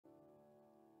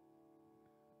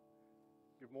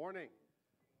Good morning.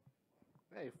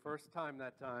 Hey, first time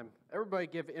that time. Everybody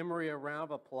give Emery a round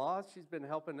of applause. She's been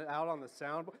helping out on the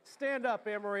sound. Stand up,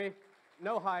 Emery.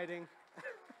 No hiding.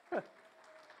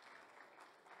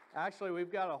 Actually,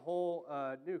 we've got a whole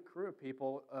new crew of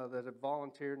people that have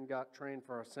volunteered and got trained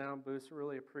for our sound booth.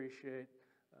 Really appreciate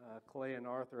Clay and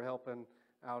Arthur helping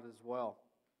out as well.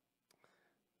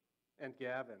 And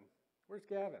Gavin. Where's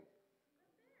Gavin?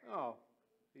 Oh,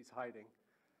 he's hiding.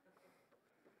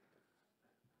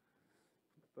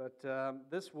 But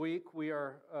this week we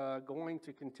are going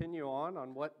to continue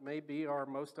on what may be our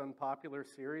most unpopular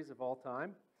series of all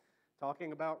time,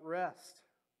 talking about rest.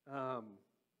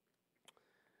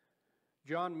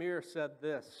 John Muir said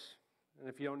this, and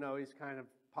if you don't know, he's kind of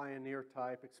pioneer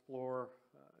type, explorer,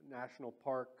 national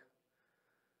park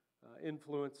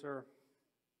influencer.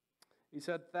 He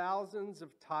said, thousands of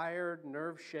tired,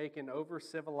 nerve-shaken,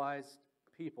 over-civilized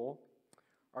people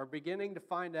are beginning to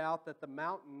find out that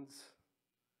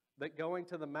going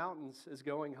to the mountains is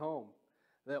going home,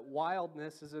 that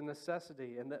wildness is a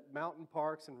necessity, and that mountain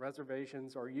parks and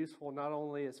reservations are useful not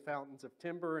only as fountains of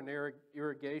timber and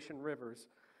irrigation rivers,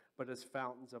 but as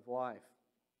fountains of life.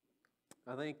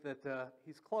 I think that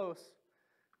he's close,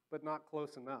 but not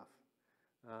close enough.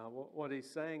 What he's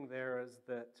saying there is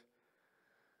that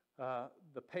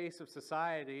the pace of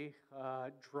society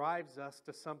drives us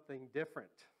to something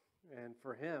different. And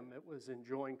for him, it was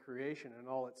enjoying creation in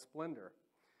all its splendor.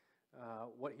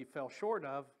 What he fell short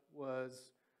of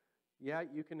was, yeah,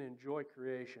 you can enjoy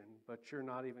creation, but you're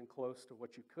not even close to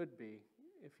what you could be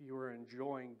if you were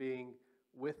enjoying being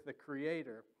with the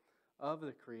creator of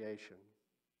the creation.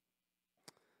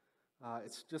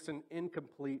 It's just an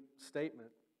incomplete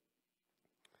statement.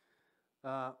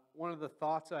 One of the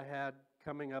thoughts I had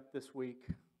coming up this week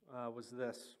was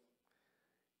this.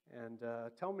 And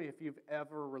tell me if you've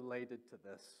ever related to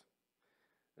this.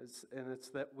 It's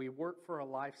that we work for a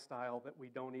lifestyle that we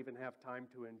don't even have time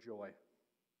to enjoy.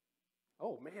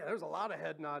 Oh man, there's a lot of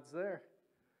head nods there.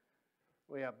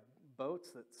 We have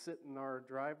boats that sit in our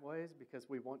driveways because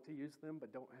we want to use them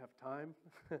but don't have time.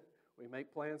 We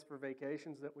make plans for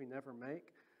vacations that we never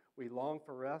make. We long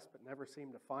for rest but never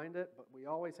seem to find it, but we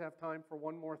always have time for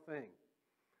one more thing.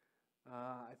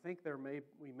 I think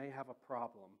we may have a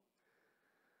problem.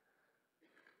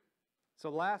 So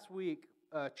last week,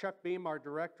 Chuck Beam, our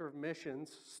director of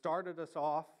missions, started us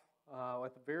off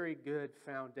with a very good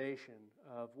foundation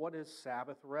of what is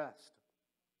Sabbath rest.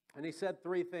 And he said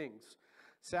three things.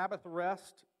 Sabbath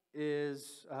rest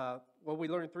is, we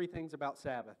learned three things about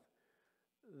Sabbath.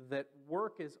 That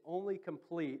work is only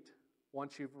complete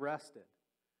once you've rested.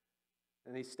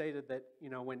 And he stated that,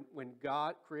 when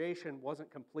God, creation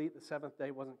wasn't complete, the seventh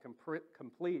day wasn't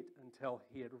complete until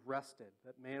he had rested,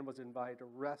 that man was invited to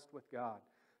rest with God.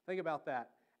 Think about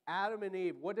that. Adam and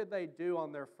Eve, what did they do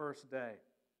on their first day?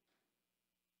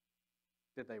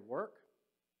 Did they work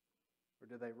or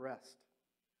did they rest?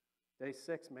 Day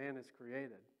 6, man is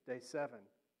created. Day 7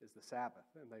 is the Sabbath,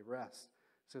 and they rest.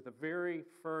 So the very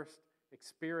first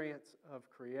experience of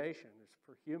creation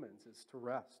for humans is to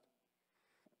rest.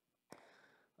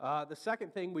 The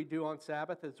second thing we do on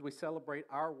Sabbath is we celebrate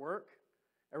our work.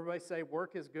 Everybody say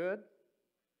work is good.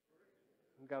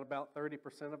 We've got about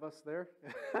 30% of us there.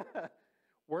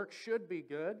 Work should be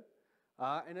good,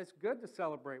 and it's good to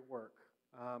celebrate work.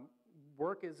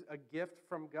 Work is a gift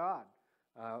from God.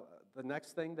 The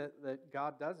next thing that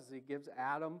God does is he gives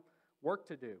Adam work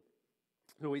to do.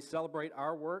 So we celebrate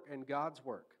our work and God's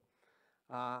work.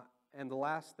 And the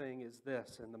last thing is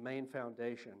this, and the main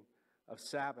foundation of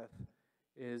Sabbath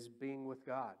is being with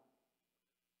God,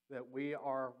 that we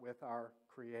are with our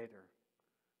Creator.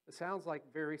 It sounds like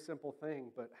a very simple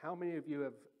thing, but how many of you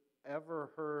have ever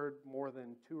heard more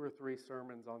than 2 or 3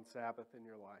 sermons on Sabbath in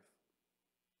your life?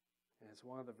 And it's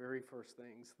one of the very first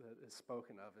things that is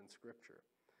spoken of in Scripture.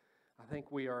 I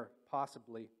think we are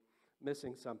possibly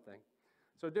missing something.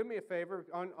 So do me a favor,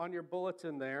 on your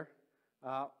bulletin there,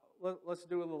 let's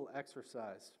do a little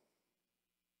exercise.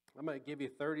 I'm going to give you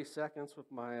 30 seconds with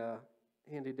my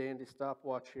handy-dandy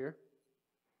stopwatch here.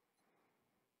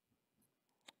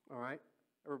 All right,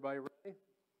 everybody ready?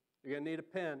 You're going to need a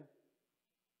pen.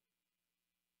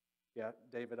 Yeah,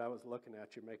 David, I was looking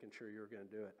at you, making sure you were going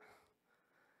to do it.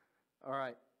 All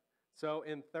right, so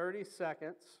in 30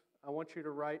 seconds, I want you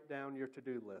to write down your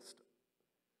to-do list.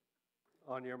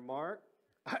 On your mark,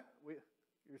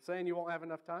 you're saying you won't have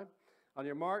enough time? On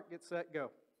your mark, get set,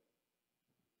 go.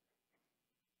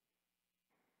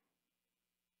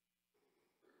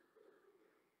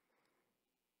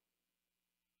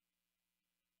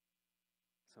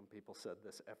 Some people said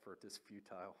this effort is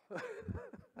futile.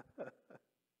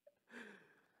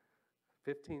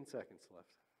 15 seconds left.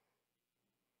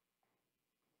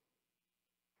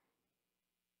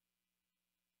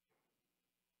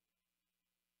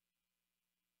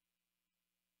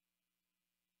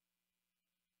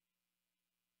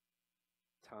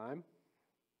 Time.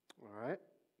 All right.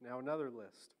 Now another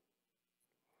list.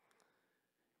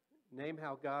 Name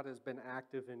how God has been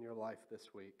active in your life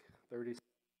this week. 30 seconds.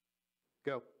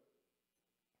 Go.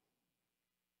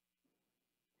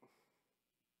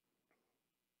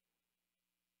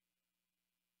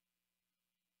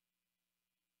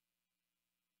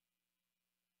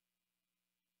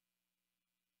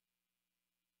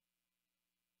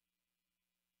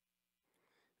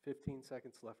 Fifteen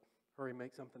seconds left. Hurry,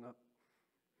 make something up.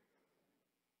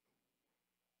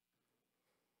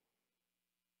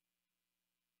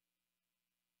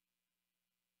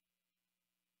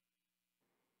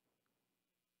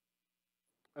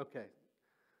 Okay.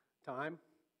 Time.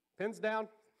 Pins down.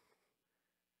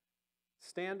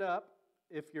 Stand up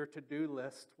if your to-do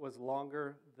list was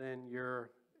longer than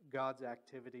your God's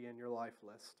activity in your life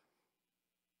list.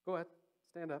 Go ahead.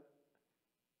 Stand up.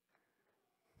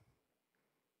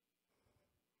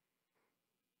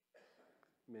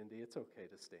 Mindy, it's okay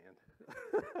to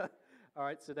stand. All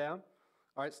right, sit down.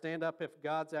 All right, stand up if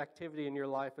God's activity in your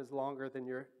life is longer than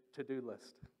your to-do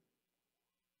list.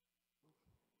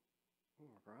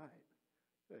 All right,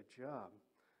 good job.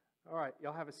 All right,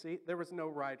 y'all have a seat. There was no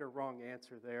right or wrong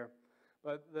answer there.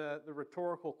 But the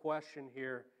rhetorical question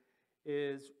here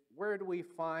is, where do we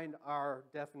find our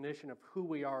definition of who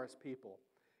we are as people?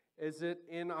 Is it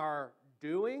in our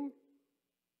doing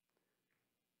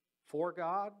for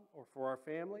God or for our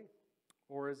family?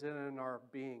 Or is it in our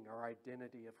being, our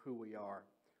identity of who we are?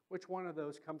 Which one of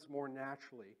those comes more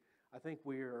naturally? I think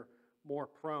we are more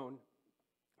prone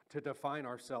to define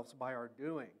ourselves by our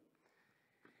doing.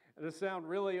 And to sound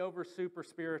really over super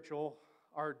spiritual,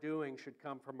 our doing should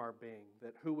come from our being.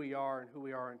 That who we are and who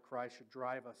we are in Christ should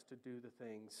drive us to do the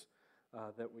things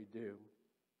that we do.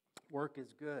 Work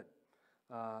is good.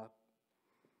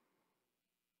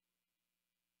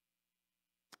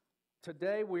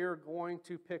 Today we are going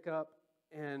to pick up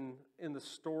in the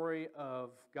story of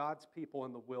God's people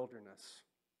in the wilderness.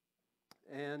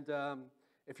 And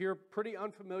if you're pretty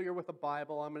unfamiliar with the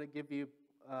Bible, I'm going to give you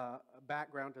a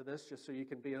background to this just so you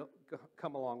can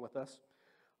come along with us.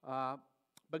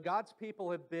 But God's people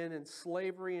have been in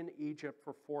slavery in Egypt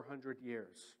for 400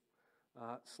 years.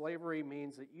 Slavery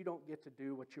means that you don't get to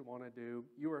do what you want to do.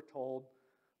 You are told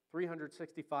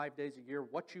 365 days a year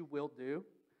what you will do,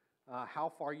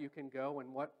 how far you can go,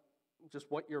 and what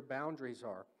your boundaries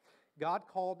are. God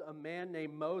called a man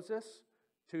named Moses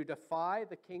to defy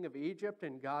the king of Egypt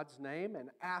in God's name and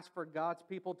ask for God's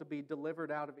people to be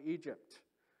delivered out of Egypt.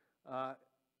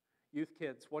 Youth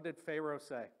kids, what did Pharaoh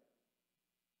say?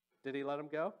 Did he let them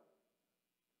go?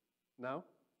 No?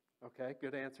 Okay,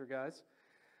 good answer, guys.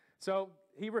 So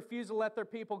he refused to let their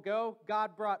people go.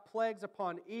 God brought plagues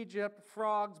upon Egypt,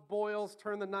 frogs, boils,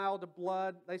 turned the Nile to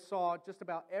blood. They saw just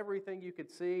about everything you could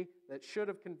see that should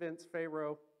have convinced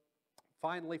Pharaoh.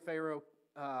 Finally, Pharaoh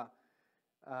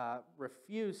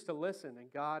refused to listen,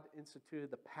 and God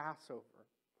instituted the Passover,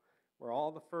 where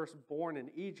all the firstborn in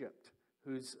Egypt,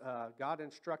 whose God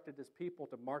instructed his people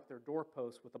to mark their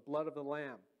doorposts with the blood of the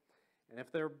lamb. And if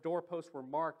their doorposts were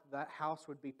marked, that house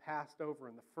would be passed over,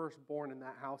 and the firstborn in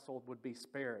that household would be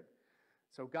spared.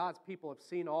 So God's people have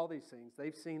seen all these things.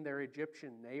 They've seen their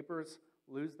Egyptian neighbors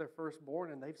lose their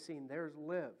firstborn, and they've seen theirs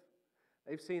live.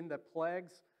 They've seen the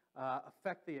plagues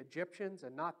affect the Egyptians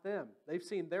and not them. They've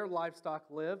seen their livestock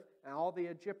live, and all the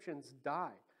Egyptians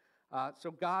die.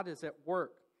 So God is at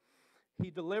work. He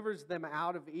delivers them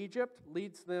out of Egypt,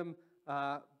 leads them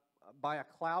by a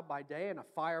cloud by day and a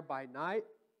fire by night.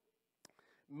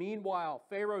 Meanwhile,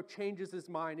 Pharaoh changes his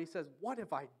mind. He says, "What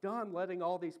have I done letting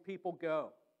all these people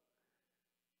go?"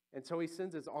 And so he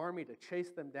sends his army to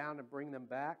chase them down and bring them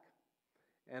back.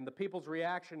 And the people's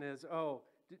reaction is, "Oh,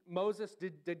 Moses,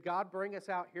 did God bring us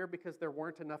out here because there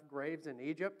weren't enough graves in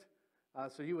Egypt?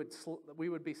 So we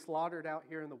would be slaughtered out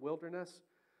here in the wilderness?"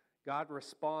 God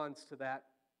responds to that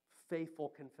faithful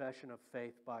confession of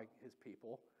faith by his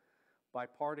people by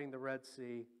parting the Red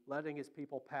Sea, letting his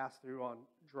people pass through on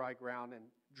dry ground, and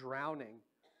drowning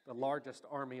the largest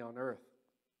army on earth.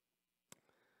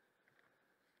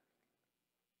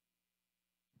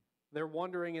 They're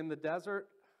wandering in the desert,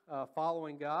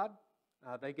 following God.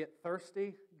 They get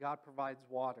thirsty. God provides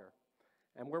water.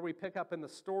 And where we pick up in the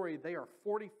story, they are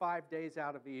 45 days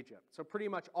out of Egypt. So pretty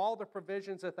much all the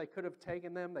provisions that they could have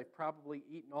taken them, they've probably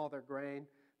eaten all their grain.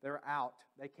 They're out.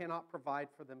 They cannot provide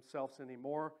for themselves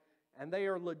anymore. And they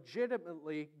are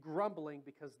legitimately grumbling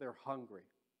because they're hungry.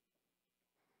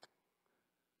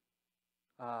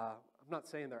 I'm not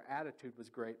saying their attitude was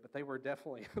great, but they were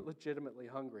definitely legitimately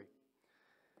hungry.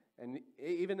 And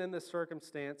even in this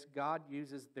circumstance, God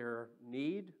uses their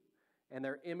need and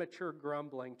their immature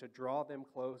grumbling to draw them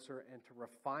closer and to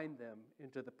refine them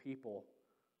into the people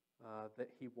that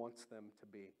He wants them to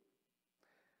be.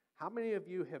 How many of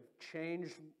you have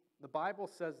changed? The Bible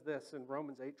says this in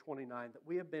Romans 8:29, that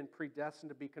we have been predestined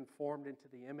to be conformed into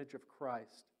the image of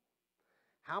Christ.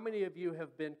 How many of you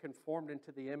have been conformed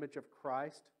into the image of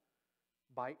Christ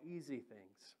by easy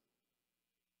things?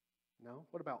 No?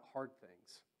 What about hard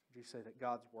things? Would you say that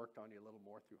God's worked on you a little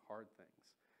more through hard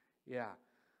things? Yeah.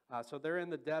 So they're in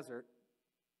the desert,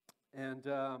 and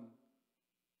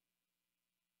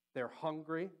they're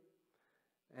hungry.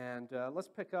 And let's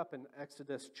pick up in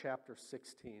Exodus chapter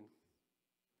 16,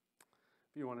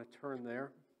 if you want to turn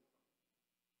there.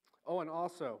 Oh, and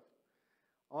also,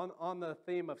 on the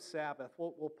theme of Sabbath,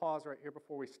 we'll pause right here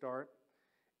before we start.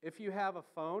 If you have a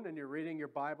phone and you're reading your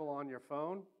Bible on your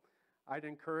phone, I'd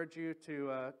encourage you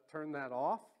to turn that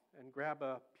off and grab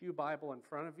a pew Bible in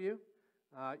front of you.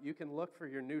 You can look for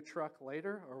your new truck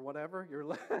later or whatever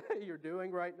you're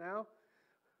doing right now.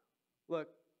 Look,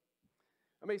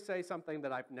 let me say something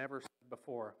that I've never said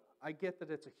before. I get that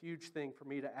it's a huge thing for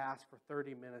me to ask for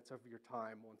 30 minutes of your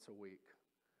time once a week,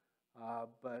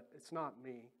 but it's not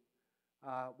me.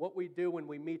 What we do when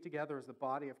we meet together as the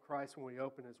body of Christ, when we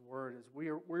open His Word, is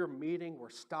we're meeting, we're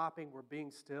stopping, we're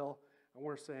being still, and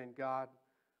we're saying, God,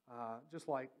 just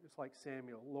like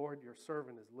Samuel, Lord, your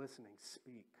servant is listening,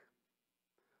 speak.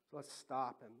 So let's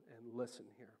stop and listen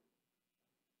here.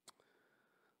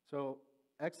 So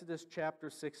Exodus chapter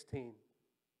 16.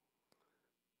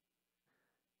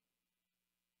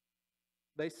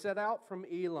 They set out from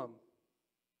Elim,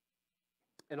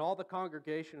 and all the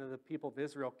congregation of the people of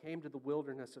Israel came to the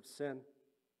wilderness of Sin,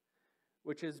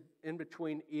 which is in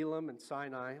between Elim and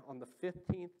Sinai, on the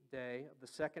 15th day of the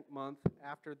second month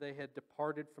after they had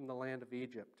departed from the land of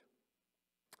Egypt.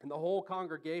 And the whole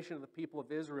congregation of the people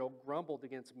of Israel grumbled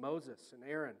against Moses and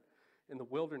Aaron in the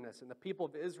wilderness. And the people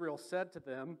of Israel said to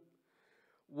them,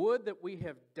 "Would that we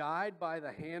have died by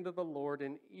the hand of the Lord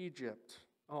in Egypt."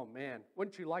 Oh man,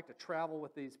 wouldn't you like to travel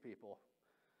with these people?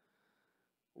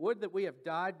 Would that we have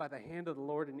died by the hand of the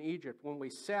Lord in Egypt, when we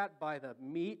sat by the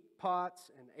meat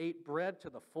pots and ate bread to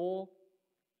the full.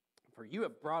 For you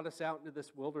have brought us out into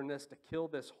this wilderness to kill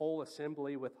this whole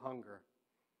assembly with hunger.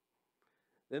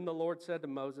 Then the Lord said to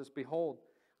Moses, "Behold,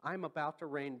 I am about to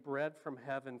rain bread from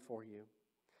heaven for you.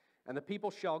 And the people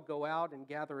shall go out and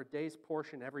gather a day's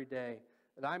portion every day,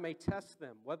 that I may test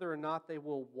them whether or not they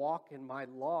will walk in my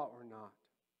law or not.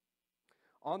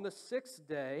 On the sixth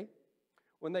day,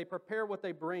 when they prepare what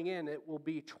they bring in, it will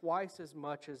be twice as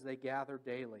much as they gather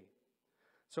daily."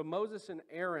 So Moses and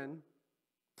Aaron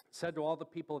said to all the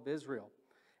people of Israel,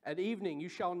 "At evening you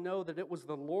shall know that it was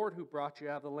the Lord who brought you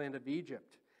out of the land of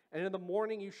Egypt. And in the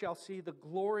morning you shall see the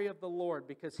glory of the Lord,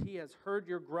 because He has heard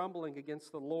your grumbling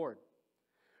against the Lord.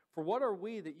 For what are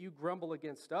we that you grumble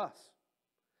against us?"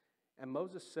 And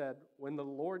Moses said, "When the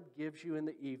Lord gives you in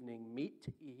the evening meat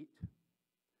to eat,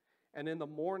 and in the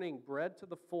morning bread to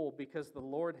the full, because the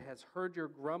Lord has heard your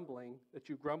grumbling, that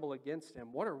you grumble against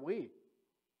Him, what are we?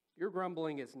 Your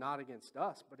grumbling is not against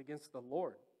us, but against the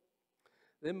Lord."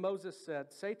 Then Moses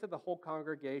said, "Say to the whole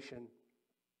congregation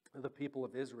of the people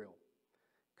of Israel,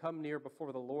 'Come near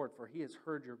before the Lord, for He has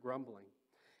heard your grumbling.'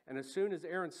 And as soon as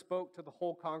Aaron spoke to the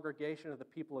whole congregation of the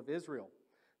people of Israel,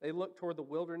 they looked toward the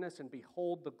wilderness, and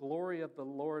behold, the glory of the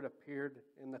Lord appeared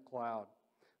in the cloud."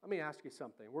 Let me ask you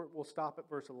something. We'll stop at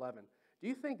verse 11. Do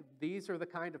you think these are the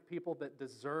kind of people that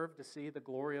deserve to see the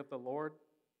glory of the Lord?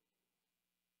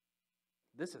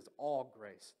 This is all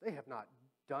grace. They have not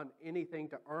done anything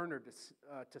to earn or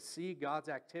to see God's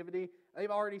activity.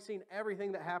 They've already seen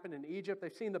everything that happened in Egypt.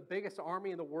 They've seen the biggest army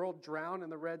in the world drown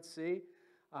in the Red Sea.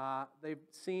 They've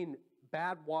seen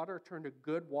bad water turn to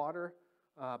good water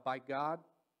by God.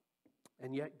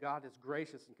 And yet God is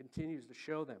gracious and continues to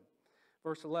show them.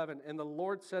 Verse 11, "And the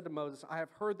Lord said to Moses, I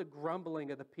have heard the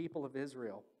grumbling of the people of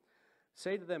Israel.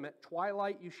 Say to them, at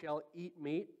twilight you shall eat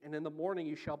meat, and in the morning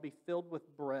you shall be filled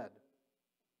with bread.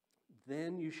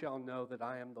 Then you shall know that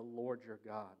I am the Lord your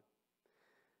God."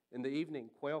 In the evening,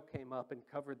 quail came up and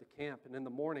covered the camp, and in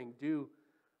the morning dew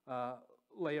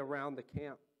lay around the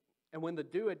camp. And when the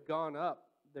dew had gone up,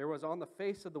 there was on the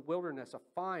face of the wilderness a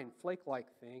fine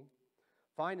flake-like thing,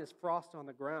 fine as frost on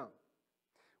the ground.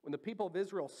 When the people of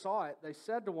Israel saw it, they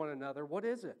said to one another, "What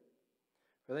is it?"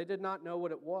 For they did not know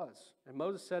what it was. And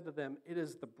Moses said to them, "It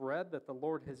is the bread that the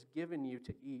Lord has given you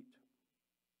to eat.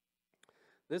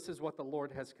 This is what the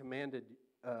Lord has commanded.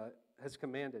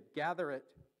 Gather it,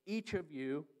 each of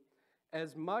you,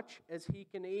 as much as he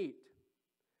can eat.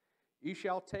 You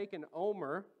shall take an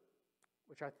omer,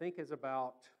 which I think is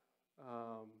about,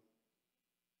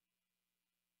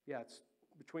 it's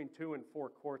between 2 and 4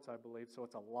 quarts, I believe, so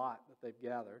it's a lot that they've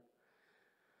gathered.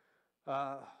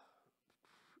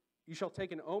 You shall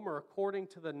take an omer according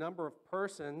to the number of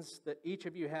persons that each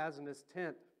of you has in his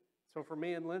tent. So for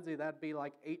me and Lindsay, that'd be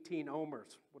like 18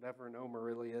 omers, whatever an omer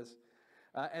really is.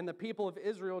 And the people of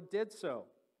Israel did so.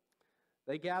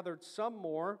 They gathered some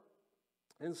more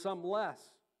and some less.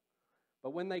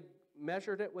 But when they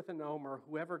measured it with an omer,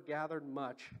 whoever gathered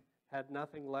much had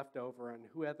nothing left over, and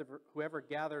whoever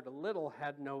gathered a little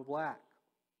had no lack.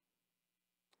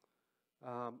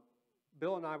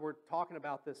 Bill and I were talking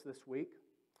about this week,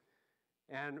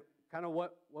 and kind of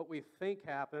what we think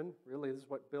happened, really this is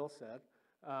what Bill said,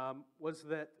 was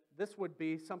that this would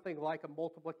be something like a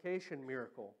multiplication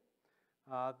miracle.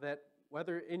 That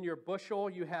whether in your bushel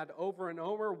you had over an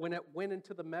omer, when it went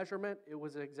into the measurement, it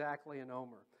was exactly an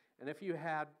omer. And if you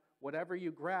had whatever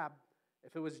you grabbed,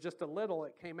 if it was just a little,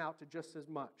 it came out to just as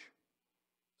much.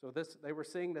 So they were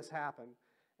seeing this happen.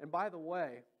 And by the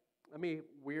way, let me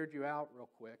weird you out real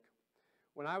quick.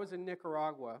 When I was in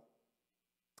Nicaragua,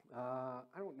 I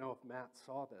don't know if Matt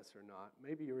saw this or not.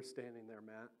 Maybe you were standing there,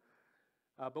 Matt.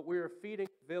 But we were feeding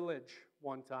a village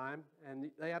one time,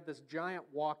 and they have this giant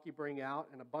wok you bring out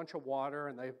and a bunch of water,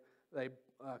 and they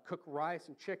cook rice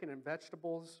and chicken and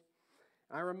vegetables.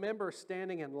 And I remember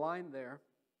standing in line there,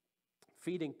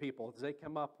 feeding people as they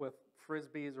come up with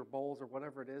frisbees or bowls or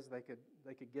whatever it is they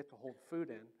could get to hold food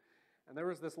in. And there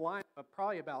was this line of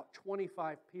probably about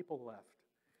 25 people left.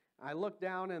 I looked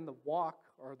down in the wok,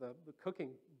 or the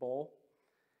cooking bowl,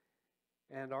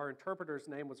 and our interpreter's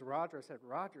name was Roger. I said,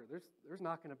 Roger, there's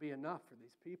not going to be enough for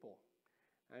these people.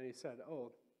 And he said,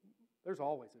 oh, there's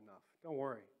always enough. Don't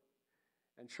worry.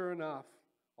 And sure enough,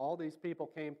 all these people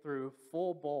came through,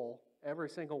 full bowl, every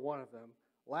single one of them.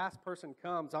 Last person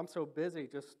comes, I'm so busy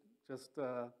just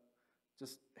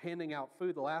handing out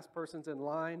food. The last person's in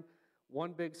line,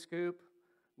 one big scoop,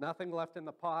 nothing left in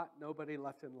the pot, nobody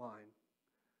left in line.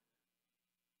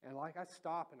 And like I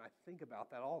stop and I think about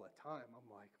that all the time. I'm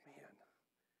like, man,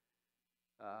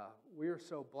 we are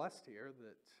so blessed here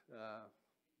that,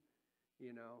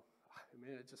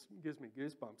 it just gives me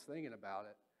goosebumps thinking about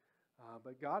it.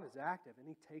 But God is active and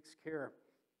He takes care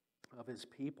of His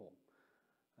people.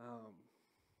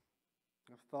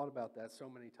 I've thought about that so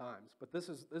many times. But this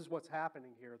is what's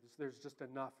happening here. There's just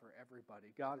enough for everybody.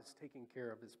 God is taking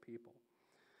care of His people.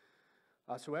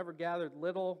 So whoever gathered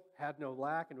little had no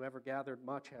lack, and whoever gathered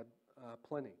much had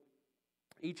plenty.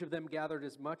 Each of them gathered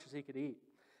as much as he could eat.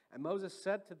 And Moses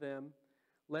said to them,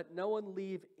 let no one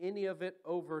leave any of it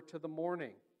over to the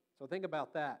morning. So think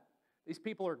about that. These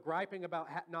people are griping about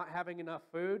not having enough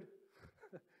food.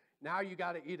 Now you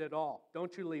got to eat it all.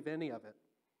 Don't you leave any of it.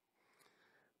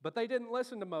 But they didn't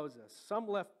listen to Moses. Some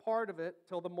left part of it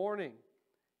till the morning,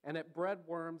 and it bred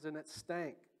worms and it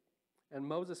stank. And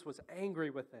Moses was angry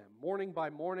with them. Morning by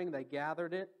morning they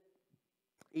gathered it,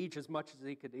 each as much as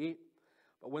he could eat.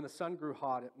 But when the sun grew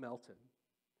hot, it melted.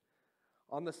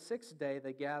 On the 6th day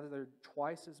they gathered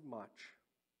twice as much,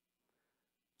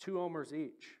 2 omers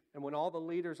each. And when all the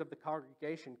leaders of the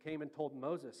congregation came and told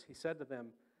Moses, he said to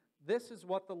them, this is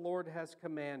what the Lord has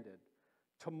commanded.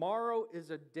 Tomorrow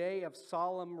is a day of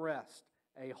solemn rest,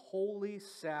 a holy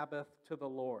Sabbath to the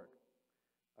Lord.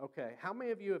 Okay, how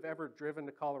many of you have ever driven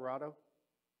to Colorado?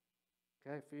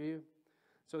 Okay, a few of you.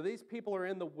 So these people are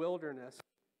in the wilderness,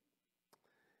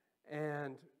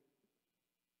 and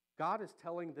God is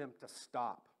telling them to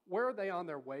stop. Where are they on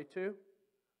their way to?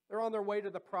 They're on their way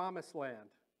to the promised land,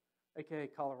 aka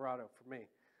Colorado for me.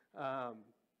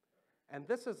 And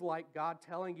this is like God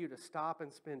telling you to stop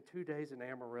and spend 2 days in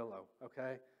Amarillo,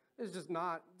 okay? This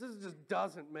just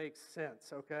doesn't make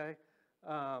sense, okay?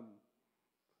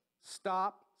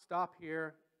 Stop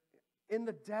here in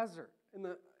the desert.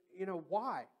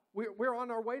 Why? We're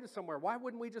on our way to somewhere. Why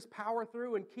wouldn't we just power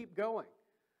through and keep going?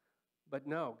 But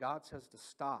no, God says to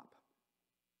stop.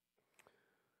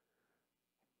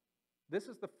 This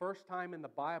is the first time in the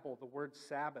Bible the word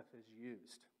Sabbath is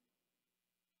used.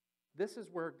 This is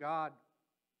where God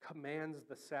commands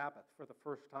the Sabbath for the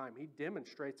first time. He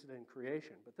demonstrates it in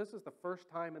creation. But this is the first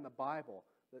time in the Bible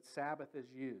that Sabbath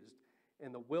is used.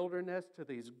 In the wilderness, to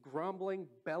these grumbling,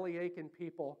 belly-aching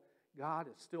people, God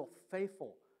is still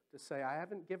faithful to say, I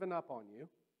haven't given up on you.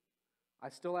 I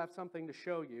still have something to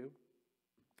show you.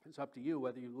 It's up to you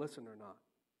whether you listen or not.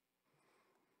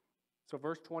 So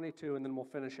verse 22, and then we'll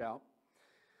finish out.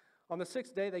 On the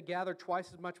 6th day, they gathered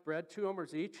twice as much bread, 2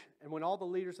 omers each. And when all the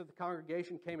leaders of the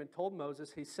congregation came and told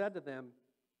Moses, he said to them,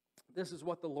 This is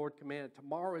what the Lord commanded.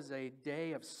 Tomorrow is a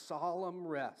day of solemn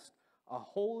rest, a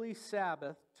holy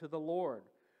Sabbath to the Lord.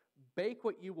 Bake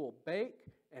what you will bake,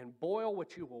 and boil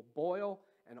what you will boil,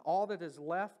 and all that is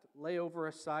left lay over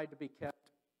aside to be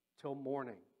kept till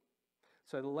morning.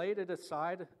 So they laid it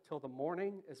aside till the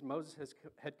morning, as Moses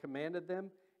had commanded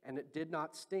them, and it did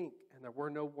not stink, and there were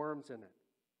no worms in it.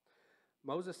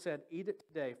 Moses said, "Eat it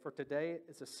today, for today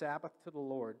is a Sabbath to the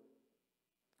Lord.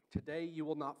 Today you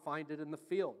will not find it in the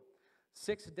field.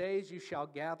 6 days you shall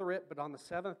gather it, but on the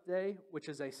seventh day, which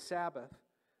is a Sabbath,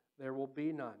 there will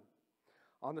be none."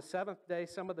 On the seventh day,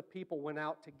 some of the people went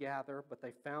out to gather, but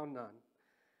they found none.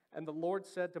 And the Lord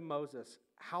said to Moses,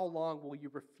 "How long will you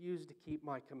refuse to keep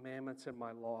my commandments and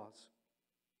my laws?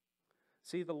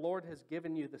 See, the Lord has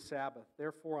given you the Sabbath.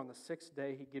 Therefore, on the sixth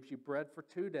day, he gives you bread for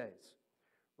 2 days.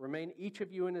 Remain each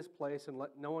of you in his place, and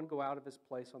let no one go out of his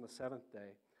place on the seventh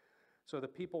day." So the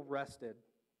people rested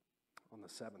on the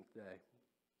seventh day.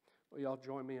 Will you all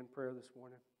join me in prayer this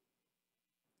morning?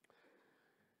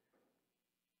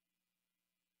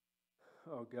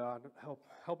 Oh God,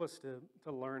 help us to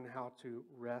learn how to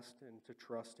rest and to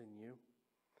trust in you.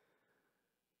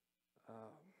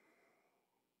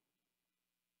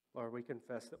 Lord, we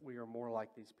confess that we are more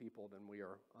like these people than we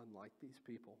are unlike these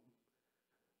people.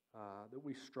 That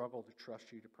we struggle to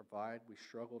trust you to provide. We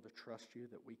struggle to trust you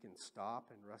that we can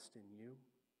stop and rest in you.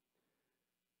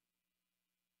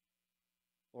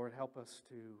 Lord, help us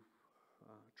to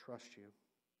trust you.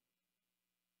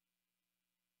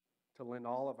 To lend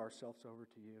all of ourselves over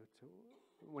to you.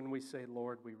 When we say,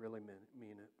 Lord, we really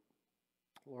mean it.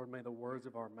 Lord, may the words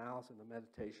of our mouths and the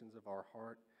meditations of our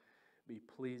heart be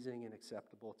pleasing and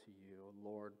acceptable to you,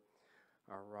 Lord,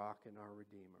 our rock and our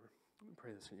redeemer. We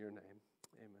pray this in your name.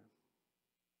 Amen.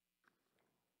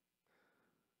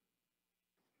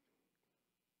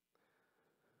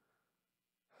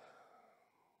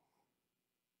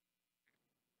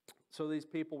 So these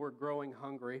people were growing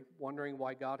hungry, wondering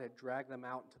why God had dragged them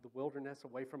out into the wilderness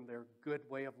away from their good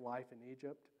way of life in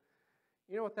Egypt.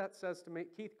 You know what that says to me?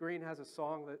 Keith Green has a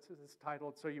song that's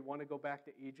titled, "So You Want to Go Back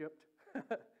to Egypt?"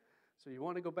 So you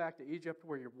want to go back to Egypt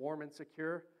where you're warm and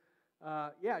secure?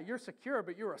 Yeah, you're secure,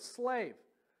 but you're a slave.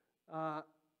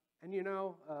 And you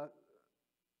know,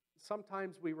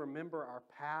 sometimes we remember our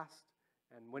past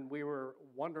and when we were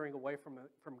wandering away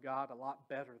from God a lot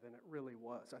better than it really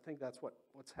was. I think that's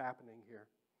what's happening here.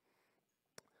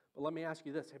 But let me ask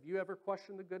you this. Have you ever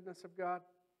questioned the goodness of God?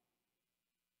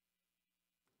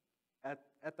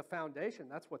 At the foundation,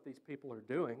 that's what these people are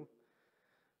doing.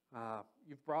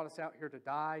 You've brought us out here to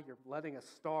die. You're letting us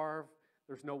starve.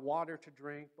 There's no water to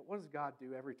drink. But what does God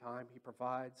do every time? He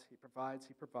provides, he provides,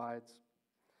 he provides.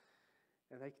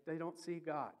 And they don't see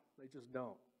God. They just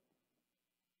don't.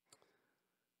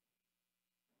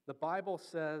 The Bible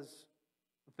says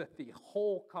that the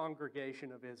whole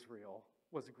congregation of Israel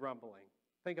was grumbling.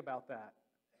 Think about that.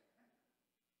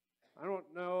 I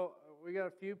don't know, we got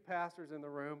a few pastors in the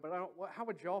room, but how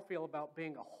would y'all feel about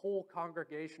being a whole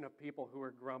congregation of people who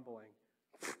are grumbling?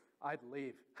 I'd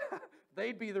leave.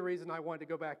 They'd be the reason I wanted to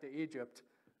go back to Egypt.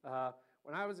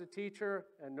 When I was a teacher,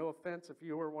 and no offense if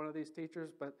you were one of these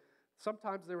teachers, but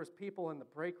sometimes there was people in the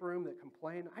break room that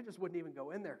complained. I just wouldn't even go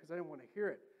in there because I didn't want to hear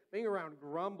it. Being around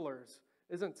grumblers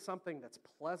isn't something that's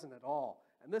pleasant at all.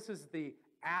 And this is the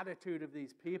attitude of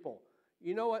these people.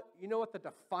 You know what the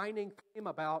defining theme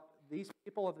about these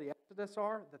people of the Exodus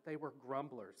are? That they were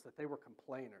grumblers, that they were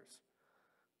complainers.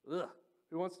 Ugh,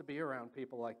 who wants to be around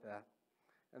people like that?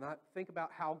 And I think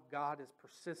about how God is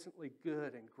persistently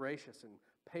good and gracious and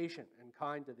patient and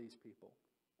kind to these people.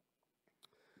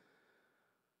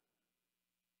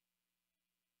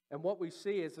 And what we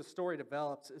see as the story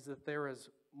develops is that there is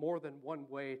more than one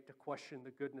way to question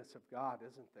the goodness of God,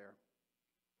 isn't there?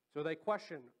 So they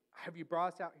question, have you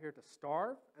brought us out here to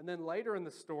starve? And then later in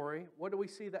the story, what do we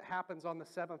see that happens on the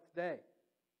seventh day?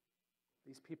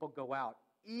 These people go out,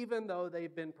 even though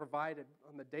they've been provided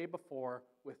on the day before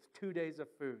with 2 days of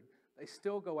food. They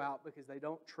still go out because they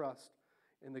don't trust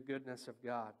in the goodness of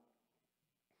God.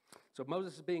 So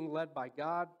Moses is being led by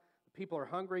God. The people are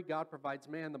hungry. God provides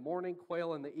manna in the morning,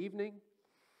 quail in the evening.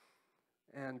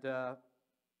 And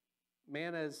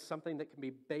manna is something that can be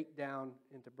baked down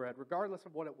into bread. Regardless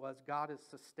of what it was, God is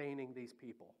sustaining these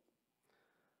people.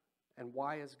 And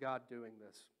why is God doing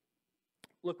this?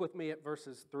 Look with me at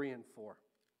verses 3 and 4.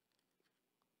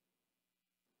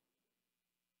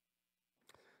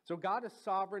 So God is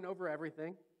sovereign over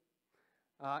everything.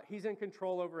 He's in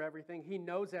control over everything. He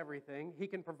knows everything. He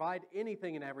can provide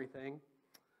anything and everything.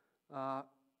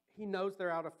 He knows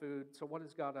they're out of food. So what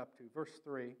is God up to? Verse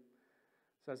 3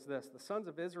 says this. The sons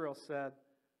of Israel said,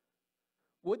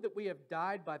 Would that we have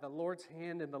died by the Lord's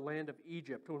hand in the land of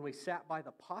Egypt, when we sat by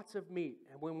the pots of meat,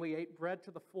 and when we ate bread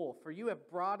to the full. For you have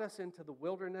brought us into the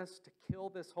wilderness to kill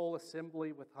this whole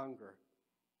assembly with hunger.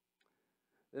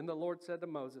 Then the Lord said to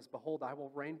Moses, Behold, I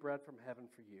will rain bread from heaven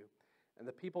for you, and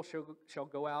the people shall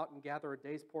go out and gather a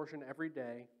day's portion every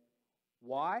day.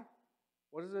 Why?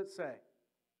 What does it say?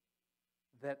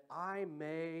 That I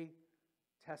may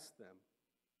test them.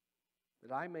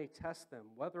 That I may test them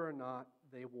whether or not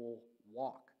they will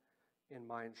walk in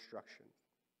my instruction.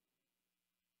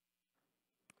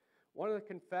 One of the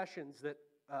confessions that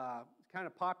kind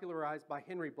of popularized by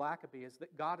Henry Blackaby is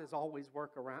that God is always at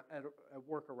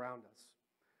work around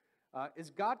us. Is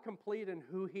God complete in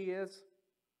who He is?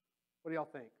 What do y'all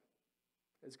think?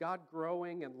 Is God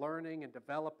growing and learning and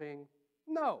developing?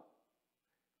 No.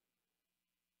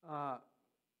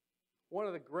 One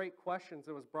of the great questions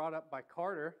that was brought up by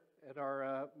Carter at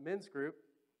our men's group,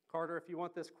 Carter, if you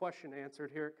want this question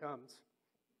answered, here it comes,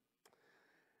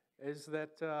 is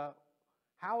that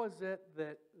how is it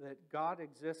that God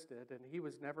existed and He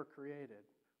was never created?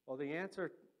 Well,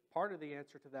 part of the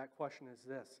answer to that question is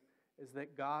this, is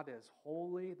that God is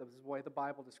holy. This is the way the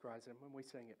Bible describes Him when we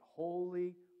sing it,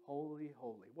 holy, holy,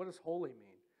 holy. What does holy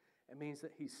mean? It means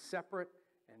that He's separate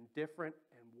and different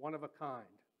and one of a kind.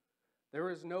 There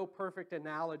is no perfect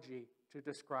analogy to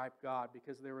describe God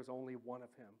because there is only one of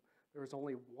Him. There is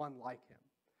only one like Him.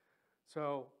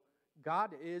 So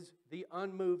God is the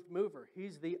unmoved mover.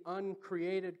 He's the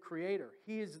uncreated creator.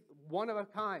 He is one of a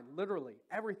kind, literally.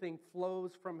 Everything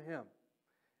flows from Him.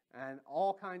 And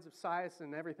all kinds of science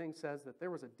and everything says that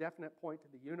there was a definite point to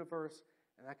the universe,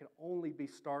 and that could only be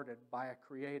started by a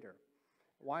creator.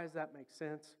 Why does that make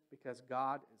sense? Because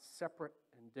God is separate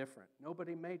and different.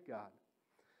 Nobody made God.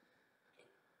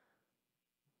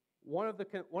 One of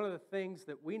the things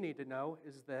that we need to know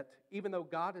is that even though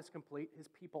God is complete, His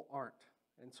people aren't.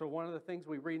 And so one of the things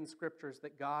we read in Scripture is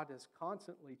that God is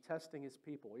constantly testing His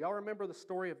people. Y'all remember the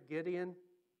story of Gideon?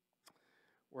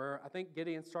 Where I think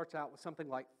Gideon starts out with something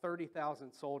like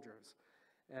 30,000 soldiers.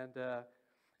 And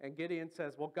Gideon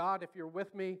says, well, God, if you're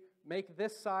with me, make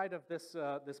this side of this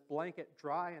blanket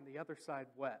dry and the other side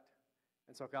wet.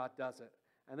 And so God does it.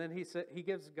 And then he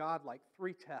gives God like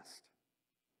 3 tests.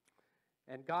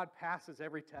 And God passes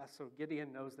every test, so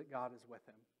Gideon knows that God is with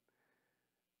him.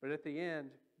 But at the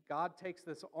end, God takes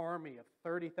this army of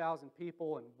 30,000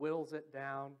 people and whittles it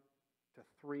down to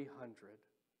 300.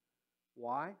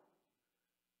 Why?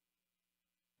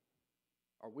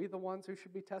 Are we the ones who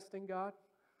should be testing God?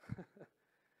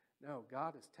 No,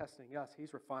 God is testing us.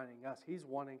 He's refining us. He's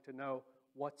wanting to know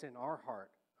what's in our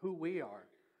heart, who we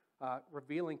are,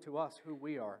 revealing to us who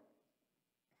we are.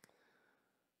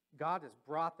 God has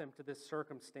brought them to this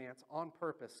circumstance on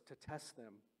purpose to test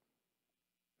them.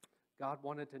 God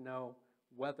wanted to know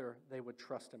whether they would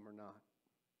trust Him or not.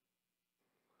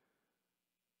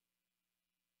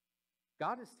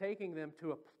 God is taking them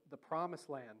to the promised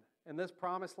land. And this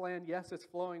promised land, yes, it's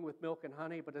flowing with milk and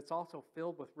honey, but it's also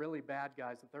filled with really bad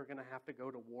guys that they're going to have to go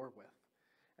to war with.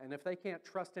 And if they can't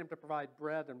trust Him to provide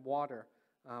bread and water,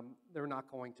 they're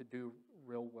not going to do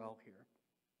real well here.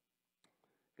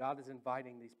 God is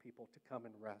inviting these people to come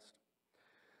and rest.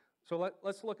 So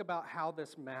let's look about how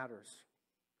this matters.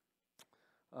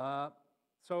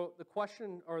 So the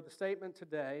question or the statement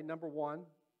today, number 1,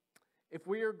 if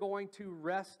we are going to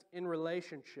rest in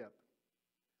relationship,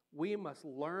 we must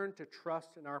learn to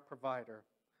trust in our provider.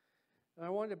 And I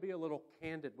wanted to be a little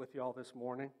candid with y'all this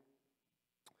morning.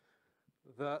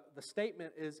 The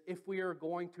statement is, if we are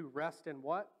going to rest in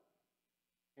what?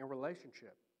 In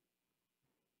relationship.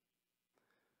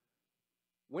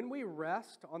 When we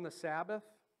rest on the Sabbath,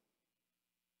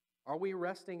 are we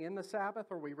resting in the Sabbath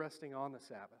or are we resting on the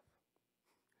Sabbath?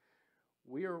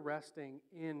 We are resting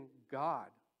in God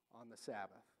on the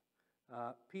Sabbath.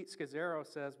 Pete Scazzaro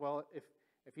says, well,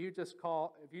 if you just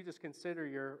consider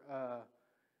your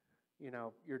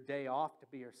day off to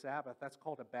be your Sabbath, that's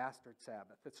called a bastard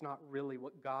Sabbath. It's not really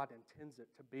what God intends it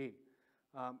to be.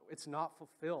 It's not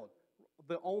fulfilled.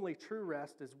 The only true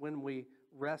rest is when we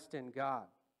rest in God.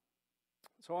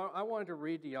 So I wanted to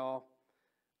read to y'all,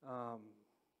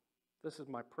 this is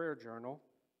my prayer journal.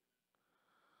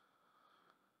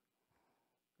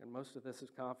 And most of this is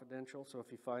confidential, so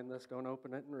if you find this, don't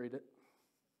open it and read it.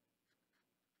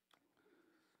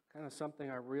 Kind of something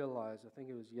I realized, I think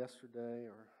it was yesterday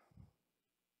or...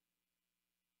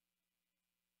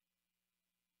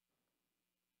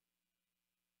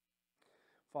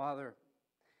 Father,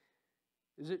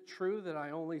 is it true that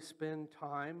I only spend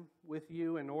time with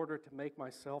you in order to make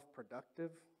myself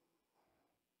productive?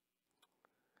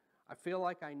 I feel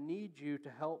like I need you to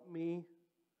help me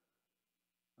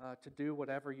to do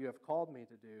whatever you have called me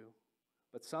to do,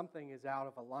 but something is out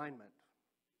of alignment.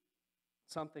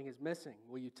 Something is missing.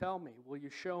 Will you tell me? Will you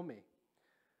show me?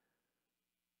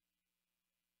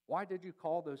 Why did you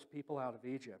call those people out of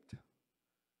Egypt?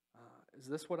 Is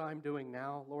this what I'm doing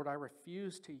now? Lord, I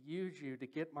refuse to use you to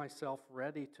get myself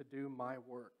ready to do my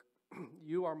work.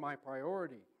 You are my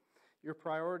priority. Your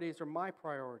priorities are my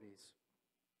priorities.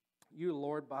 You,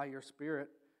 Lord, by your Spirit,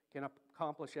 can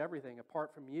accomplish everything.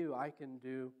 Apart from you, I can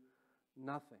do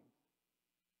nothing.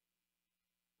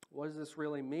 What does this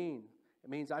really mean? It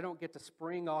means I don't get to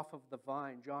spring off of the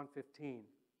vine. John 15.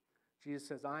 Jesus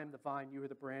says, I am the vine, you are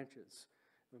the branches.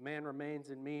 If a man remains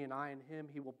in me and I in him,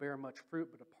 he will bear much fruit.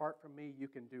 But apart from me, you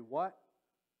can do what?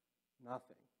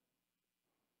 Nothing.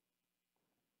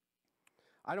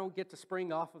 I don't get to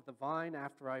spring off of the vine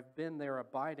after I've been there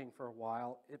abiding for a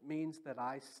while. It means that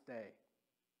I stay.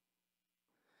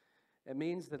 It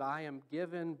means that I am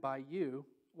given by you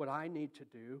what I need to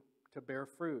do to bear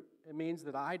fruit. It means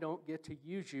that I don't get to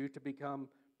use you to become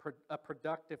a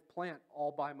productive plant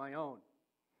all by my own.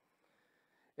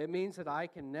 It means that I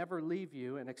can never leave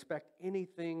you and expect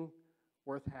anything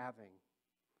worth having.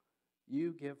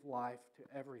 You give life to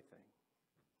everything.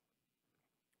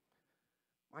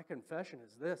 My confession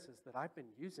is that I've been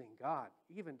using God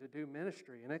even to do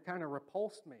ministry, and it kind of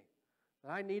repulsed me,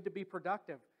 that I need to be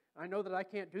productive. I know that I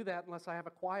can't do that unless I have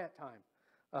a quiet time.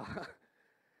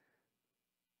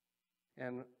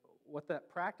 And what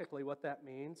that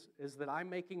means is that I'm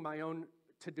making my own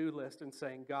to-do list and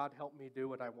saying, God, help me do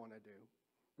what I want to do.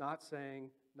 Not saying,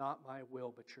 not my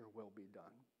will, but your will be done.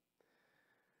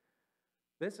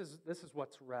 This is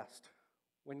what's rest.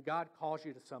 When God calls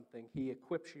you to something, he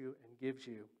equips you and gives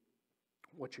you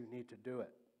what you need to do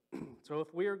it. So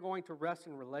if we are going to rest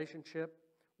in relationship,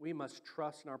 we must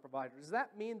trust in our provider. Does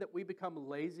that mean that we become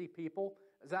lazy people?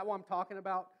 Is that what I'm talking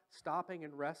about? Stopping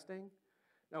and resting?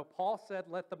 No, Paul said,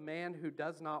 let the man who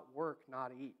does not work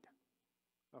not eat.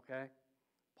 Okay?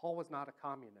 Paul was not a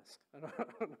communist. I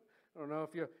don't know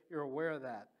if you're aware of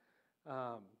that.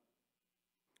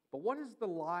 But what is the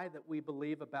lie that we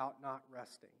believe about not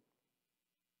resting?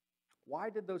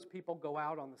 Why did those people go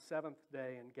out on the seventh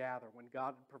day and gather when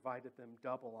God had provided them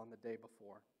double on the day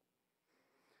before?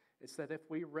 It's that if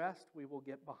we rest, we will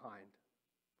get behind.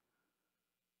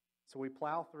 So we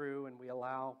plow through and we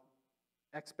allow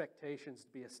expectations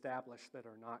to be established that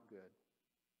are not good.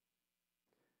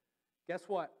 Guess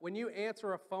what? When you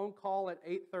answer a phone call at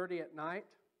 8:30 at night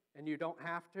and you don't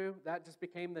have to, that just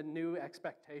became the new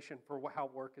expectation for how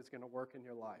work is going to work in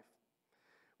your life.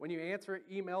 When you answer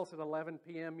emails at 11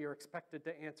 p.m., you're expected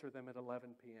to answer them at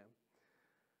 11 p.m.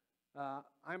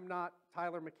 I'm not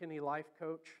Tyler McKinney life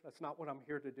coach. That's not what I'm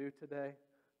here to do today.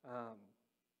 But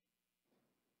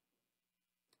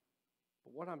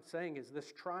what I'm saying is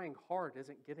this trying hard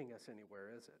isn't getting us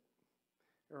anywhere, is it?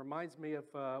 It reminds me of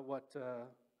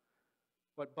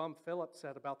what Bum Phillips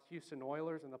said about the Houston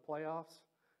Oilers in the playoffs.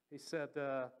 He said,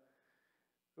 it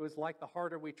was like the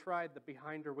harder we tried, the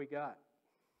behinder we got.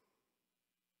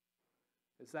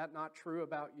 Is that not true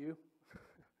about you?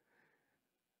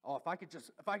 Oh, if I could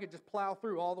just plow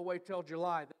through all the way till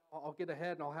July, then I'll get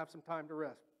ahead and I'll have some time to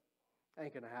rest.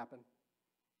 Ain't gonna happen.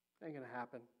 Ain't gonna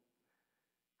happen.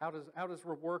 How does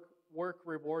work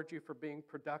reward you for being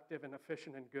productive and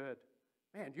efficient and good?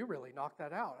 Man, you really knocked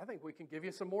that out. I think we can give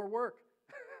you some more work.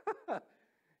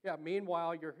 Yeah.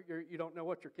 Meanwhile, you don't know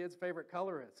what your kid's favorite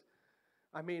color is.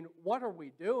 I mean, what are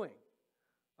we doing?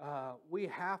 We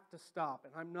have to stop.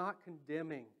 And I'm not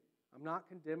condemning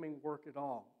work at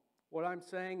all. What I'm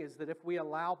saying is that if we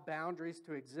allow boundaries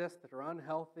to exist that are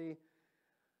unhealthy,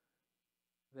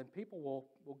 then people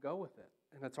will go with it,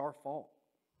 and it's our fault.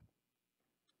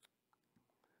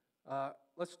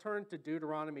 Let's turn to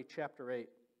Deuteronomy chapter 8,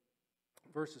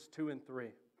 verses 2 and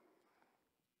 3.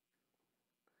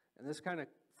 And this kind of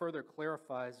further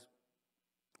clarifies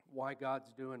why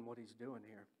God's doing what he's doing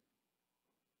here.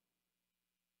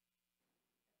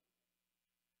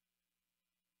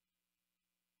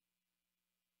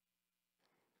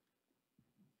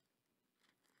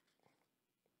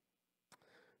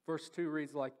 Verse 2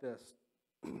 reads like this.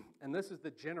 And this is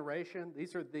the generation,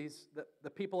 these are the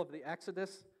people of the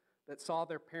Exodus that saw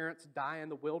their parents die in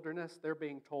the wilderness. They're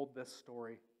being told this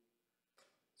story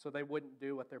so they wouldn't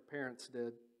do what their parents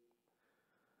did.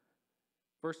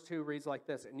 Verse 2 reads like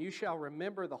this. And you shall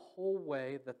remember the whole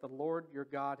way that the Lord your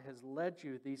God has led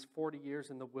you these 40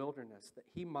 years in the wilderness, that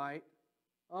he might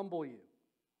humble you,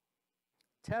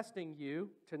 testing you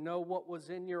to know what was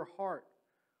in your heart,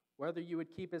 whether you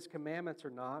would keep his commandments or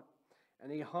not.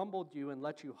 And he humbled you and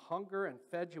let you hunger and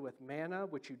fed you with manna,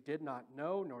 which you did not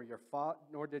know,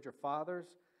 nor did your fathers,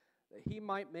 that he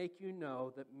might make you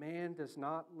know that man does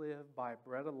not live by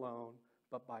bread alone,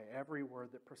 but by every word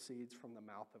that proceeds from the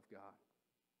mouth of God.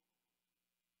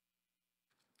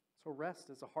 So rest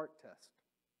is a heart test.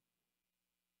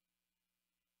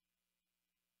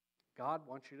 God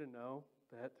wants you to know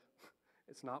that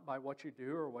it's not by what you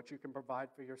do or what you can provide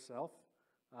for yourself,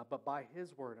 but by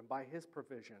his word and by his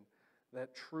provision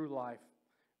that true life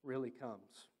really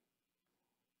comes.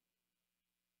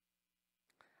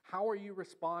 How are you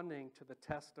responding to the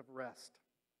test of rest?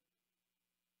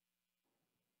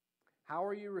 How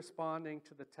are you responding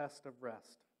to the test of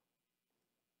rest?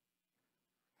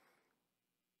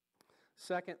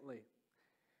 Secondly,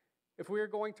 if we are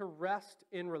going to rest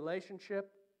in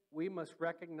relationship, we must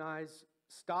recognize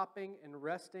stopping and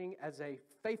resting as a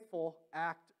faithful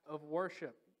act of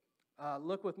worship.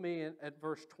 Look with me at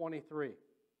verse 23.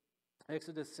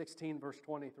 Exodus 16, verse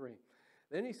 23.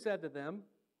 Then he said to them,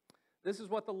 "This is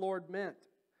what the Lord meant.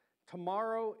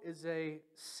 Tomorrow is a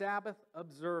Sabbath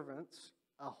observance,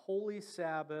 a holy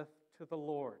Sabbath to the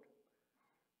Lord."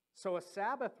 So a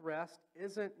Sabbath rest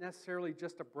isn't necessarily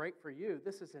just a break for you.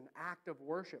 This is an act of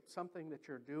worship, something that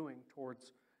you're doing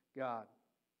towards God.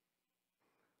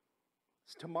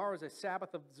 So tomorrow is a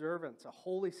Sabbath observance, a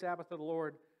holy Sabbath of the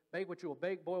Lord. Bake what you will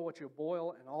bake, boil what you will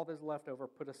boil, and all that is left over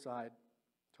put aside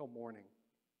till morning.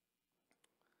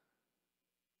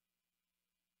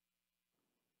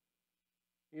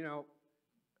 You know,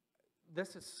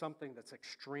 this is something that's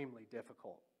extremely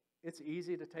difficult. It's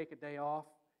easy to take a day off.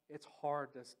 It's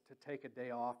hard to take a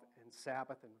day off and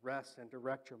Sabbath and rest and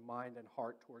direct your mind and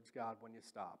heart towards God when you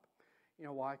stop. You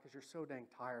know why? Because you're so dang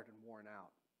tired and worn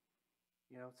out.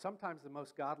 You know, sometimes the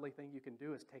most godly thing you can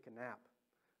do is take a nap,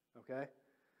 okay?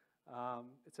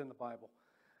 It's in the Bible.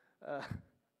 But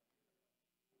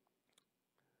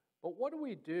what do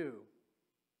we do?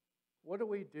 What do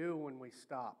we do when we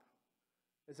stop?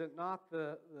 Is it not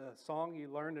the song you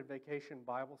learned in vacation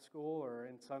Bible school or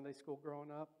in Sunday school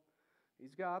growing up?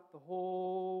 He's got the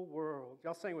whole world.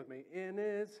 Y'all sing with me. In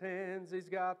his hands, he's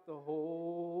got the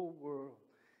whole world.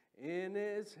 In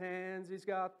his hands, he's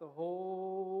got the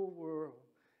whole world.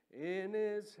 In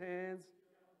his hands.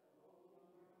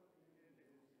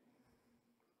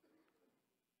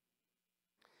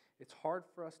 It's hard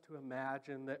for us to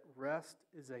imagine that rest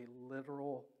is a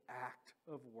literal act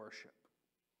of worship.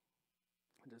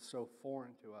 It is so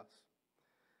foreign to us.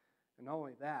 And not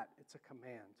only that, it's a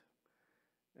command.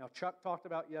 Now, Chuck talked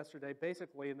about yesterday,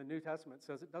 basically in the New Testament, it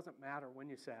says it doesn't matter when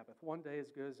you Sabbath. One day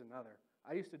is good as another.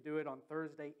 I used to do it on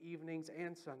Thursday evenings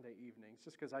and Sunday evenings,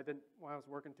 just because when I was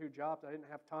working 2 jobs, I didn't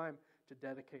have time to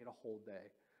dedicate a whole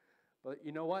day. But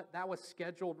you know what? That was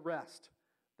scheduled rest.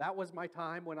 That was my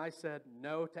time when I said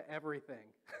no to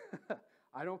everything.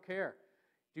 I don't care.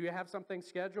 Do you have something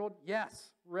scheduled?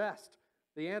 Yes, rest.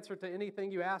 The answer to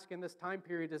anything you ask in this time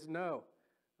period is no.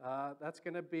 That's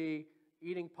going to be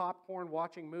eating popcorn,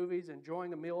 watching movies,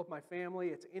 enjoying a meal with my family.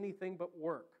 It's anything but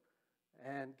work.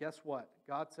 And guess what?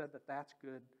 God said that that's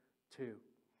good too.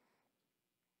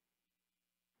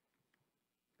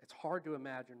 It's hard to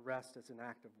imagine rest as an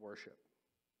act of worship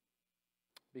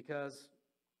because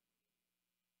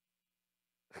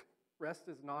rest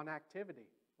is non-activity,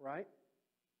 right?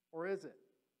 Or is it?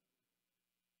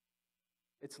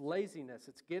 It's laziness.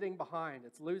 It's getting behind.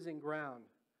 It's losing ground.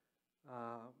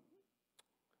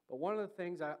 But one of the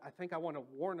things I think I want to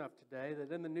warn of today,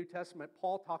 that in the New Testament,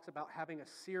 Paul talks about having a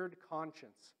seared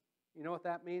conscience. You know what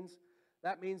that means?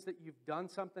 That means that you've done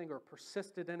something or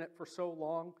persisted in it for so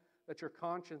long that your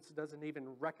conscience doesn't even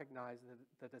recognize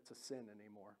that it's a sin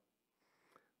anymore.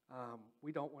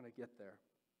 We don't want to get there.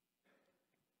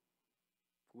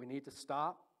 We need to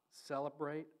stop,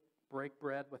 celebrate, break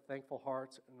bread with thankful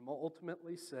hearts, and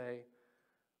ultimately say,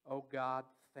 "Oh God,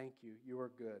 thank you. You are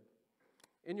good."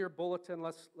 In your bulletin,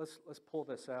 let's pull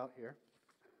this out here.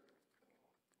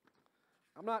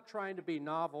 I'm not trying to be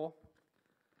novel,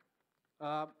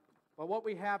 but what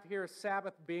we have here is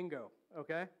Sabbath bingo,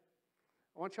 okay?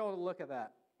 I want y'all to look at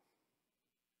that.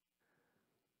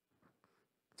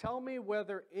 Tell me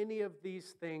whether any of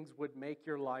these things would make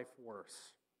your life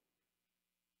worse.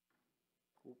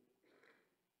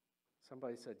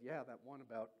 Somebody said, yeah, that one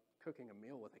about cooking a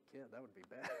meal with a kid, that would be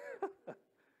bad.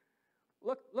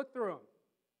 Look through them.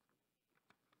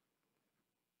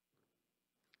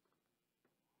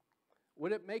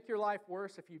 Would it make your life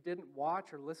worse if you didn't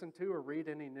watch or listen to or read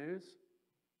any news?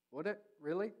 Would it?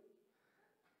 Really?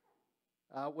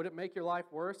 Would it make your life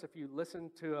worse if you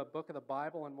listened to a book of the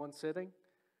Bible in one sitting?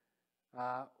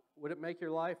 Would it make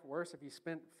your life worse if you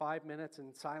spent 5 minutes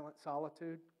in silent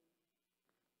solitude?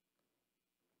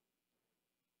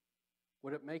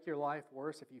 Would it make your life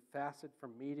worse if you fasted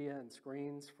from media and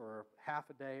screens for half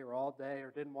a day or all day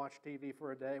or didn't watch TV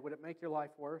for a day? Would it make your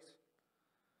life worse?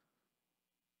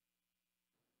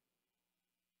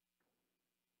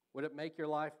 Would it make your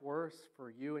life worse for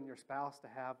you and your spouse to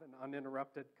have an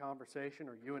uninterrupted conversation,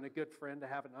 or you and a good friend to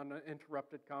have an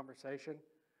uninterrupted conversation?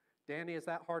 Danny, is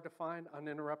that hard to find,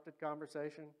 uninterrupted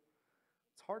conversation?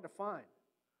 It's hard to find.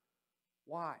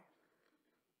 Why?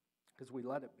 Because we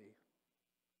let it be.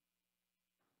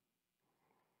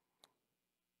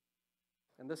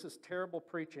 And this is terrible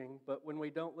preaching, but when we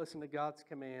don't listen to God's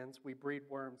commands, we breed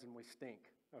worms and we stink,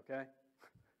 okay?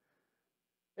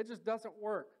 It just doesn't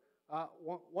work.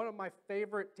 One of my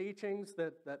favorite teachings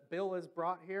that Bill has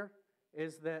brought here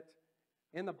is that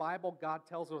in the Bible, God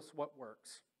tells us what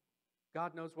works.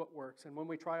 God knows what works. And when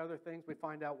we try other things, we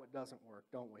find out what doesn't work,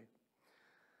 don't we?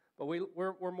 But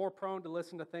we're more prone to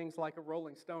listen to things like a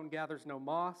rolling stone gathers no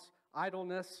moss.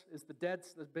 Idleness is the dead,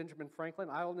 as Benjamin Franklin,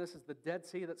 idleness is the Dead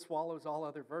Sea that swallows all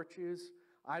other virtues.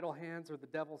 Idle hands are the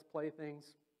devil's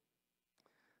playthings.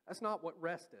 That's not what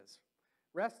rest is.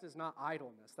 Rest is not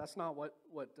idleness. That's not what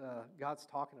God's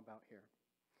talking about here.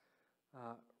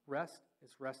 Rest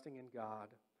is resting in God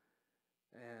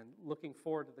and looking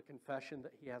forward to the confession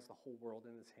that He has the whole world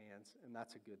in His hands, and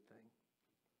that's a good thing.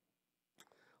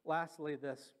 Lastly,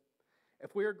 this.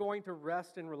 If we are going to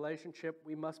rest in relationship,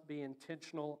 we must be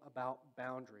intentional about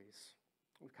boundaries.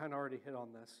 We've kind of already hit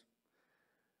on this.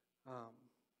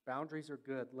 Boundaries are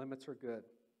good. Limits are good.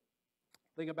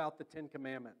 Think about the 10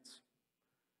 Commandments.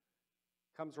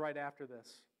 Comes right after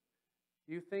this.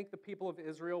 You think the people of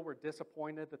Israel were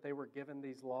disappointed that they were given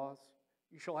these laws?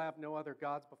 You shall have no other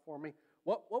gods before me.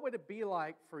 What would it be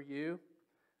like for you?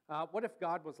 What if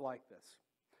God was like this?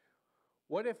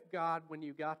 What if God, when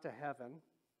you got to heaven,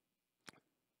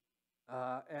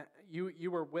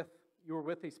 you were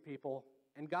with these people,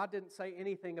 and God didn't say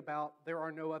anything about there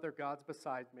are no other gods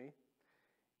beside me.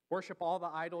 Worship all the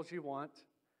idols you want,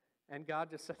 and God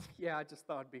just said, "Yeah, I just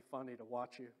thought it'd be funny to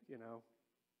watch you,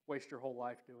 waste your whole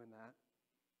life doing that."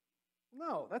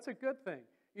 No, that's a good thing.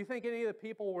 You think any of the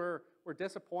people were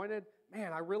disappointed?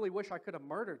 Man, I really wish I could have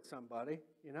murdered somebody.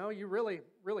 You really,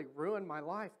 really ruined my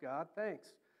life, God.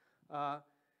 Thanks.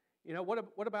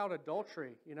 What about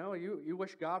adultery? You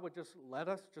wish God would just let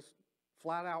us just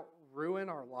flat out ruin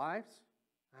our lives?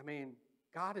 I mean,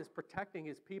 God is protecting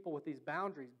His people with these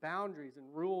boundaries. Boundaries and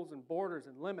rules and borders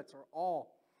and limits are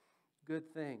all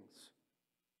good things.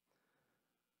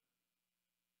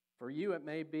 For you, it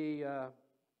may be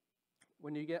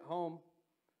when you get home,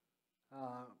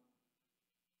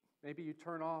 maybe you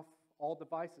turn off all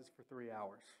devices for 3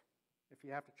 hours. If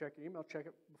you have to check your email, check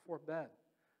it before bed.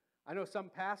 I know some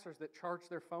pastors that charge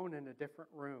their phone in a different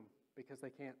room because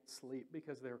they can't sleep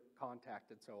because they're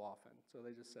contacted so often. So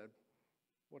they just said,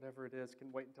 whatever it is,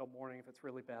 can wait until morning. If it's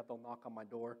really bad, they'll knock on my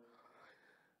door.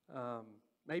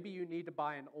 Maybe you need to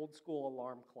buy an old school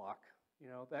alarm clock,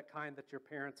 that kind that your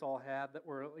parents all had that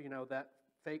were, that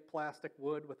fake plastic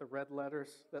wood with the red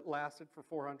letters that lasted for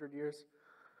 400 years.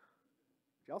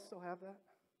 Do y'all still have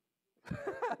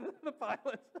that? The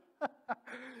pilots.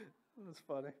 That's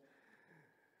funny.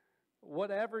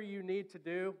 Whatever you need to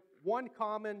do, one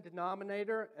common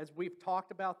denominator, as we've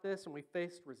talked about this and we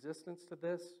faced resistance to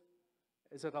this,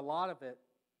 is that a lot of it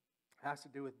has to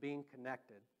do with being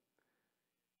connected.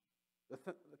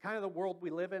 The kind of the world we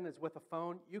live in is with a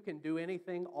phone. You can do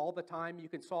anything all the time. You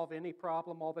can solve any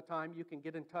problem all the time. You can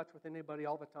get in touch with anybody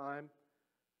all the time.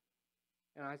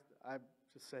 And I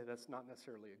just say that's not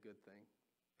necessarily a good thing.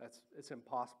 It's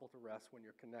impossible to rest when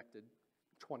you're connected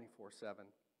 24/7.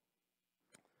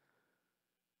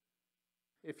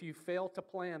 If you fail to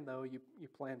plan, though, you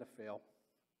plan to fail.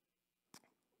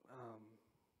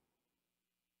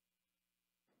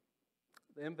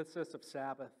 The emphasis of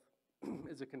Sabbath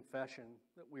is a confession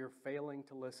that we are failing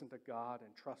to listen to God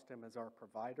and trust Him as our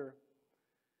provider.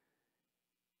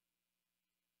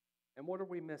 And what are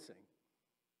we missing?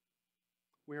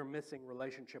 We are missing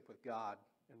relationship with God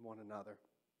and one another.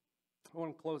 I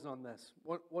want to close on this.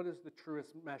 What is the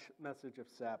truest message of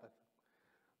Sabbath?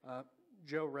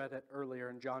 Joe read it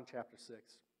earlier in John chapter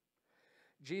 6.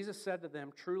 Jesus said to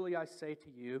them, "Truly I say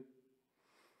to you,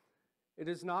 it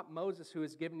is not Moses who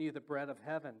has given you the bread of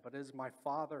heaven, but it is my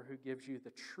Father who gives you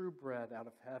the true bread out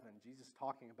of heaven." Jesus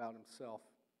talking about Himself.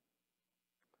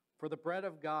 "For the bread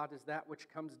of God is that which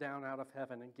comes down out of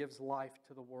heaven and gives life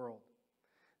to the world."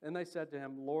 Then they said to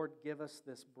Him, "Lord, give us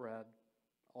this bread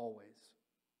always."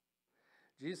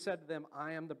 Jesus said to them,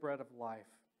 "I am the bread of life.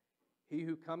 He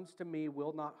who comes to me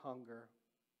will not hunger,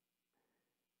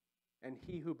 and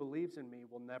he who believes in me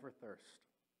will never thirst."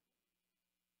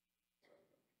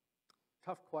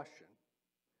 Tough question.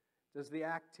 Does the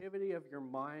activity of your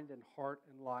mind and heart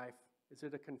and life, is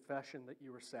it a confession that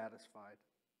you are satisfied?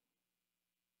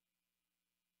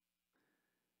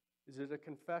 Is it a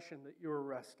confession that you are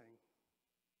resting?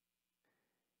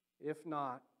 If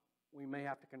not, we may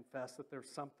have to confess that there's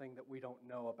something that we don't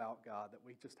know about God that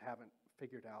we just haven't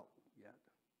figured out yet.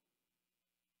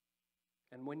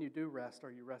 And when you do rest,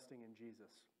 are you resting in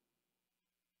Jesus?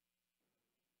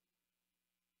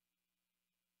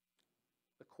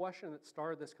 The question that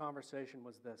started this conversation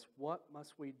was this: what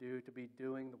must we do to be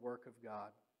doing the work of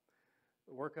God?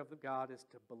 The work of God is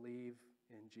to believe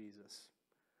in Jesus.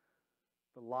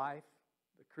 The life,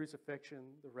 the crucifixion,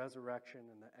 the resurrection,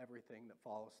 and the everything that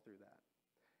follows through that.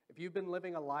 If you've been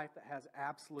living a life that has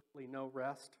absolutely no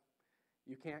rest,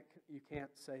 you can't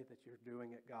say that you're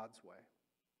doing it God's way.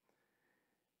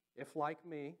 If, like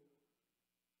me,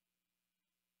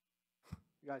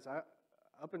 you guys,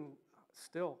 I've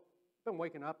been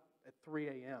waking up at 3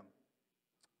 a.m.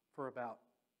 for about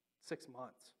 6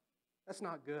 months. That's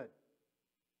not good.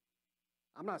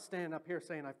 I'm not standing up here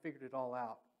saying I figured it all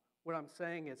out. What I'm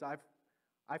saying is I've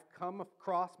come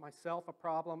across myself a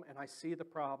problem, and I see the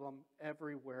problem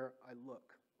everywhere I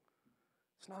look.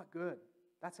 It's not good.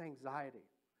 That's anxiety.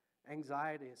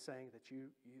 Anxiety is saying that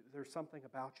there's something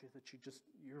about you that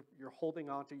you're holding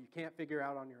on to. You can't figure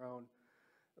out on your own.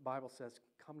 The Bible says,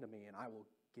 "Come to me, and I will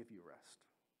give you rest."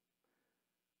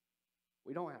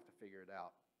 We don't have to figure it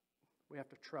out. We have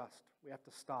to trust. We have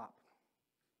to stop.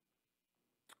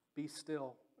 Be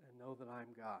still and know that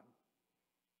I'm God.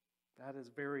 That is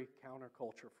very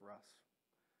counterculture for us.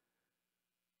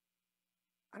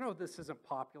 I know this isn't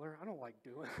popular. I don't like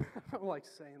doing it. I don't like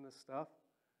saying this stuff.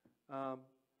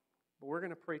 But we're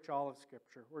going to preach all of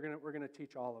Scripture. We're going to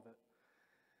teach all of it.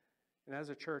 And as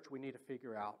a church, we need to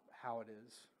figure out how it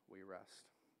is we rest.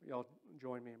 Y'all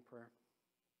join me in prayer.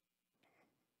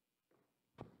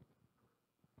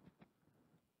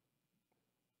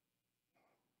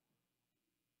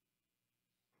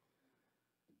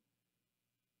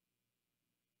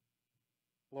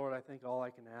 Lord, I think all I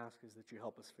can ask is that you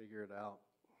help us figure it out.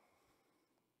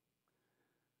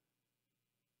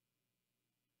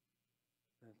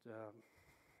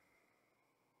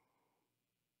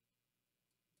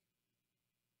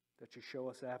 That you show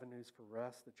us avenues for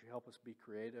rest, that you help us be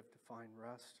creative to find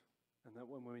rest, and that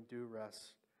when we do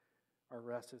rest, our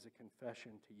rest is a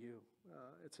confession to you.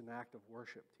 It's an act of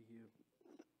worship to you.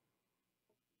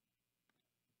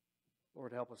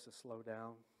 Lord, help us to slow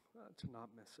down, to not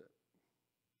miss it.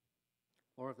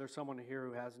 Lord, if there's someone here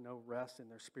who has no rest in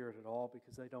their spirit at all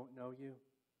because they don't know you,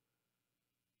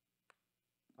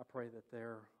 I pray that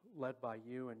they're led by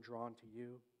you and drawn to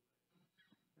you.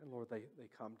 And Lord, they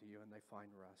come to you and they find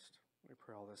rest. We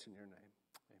pray all this in your name.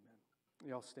 Amen.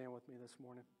 Y'all stand with me this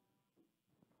morning.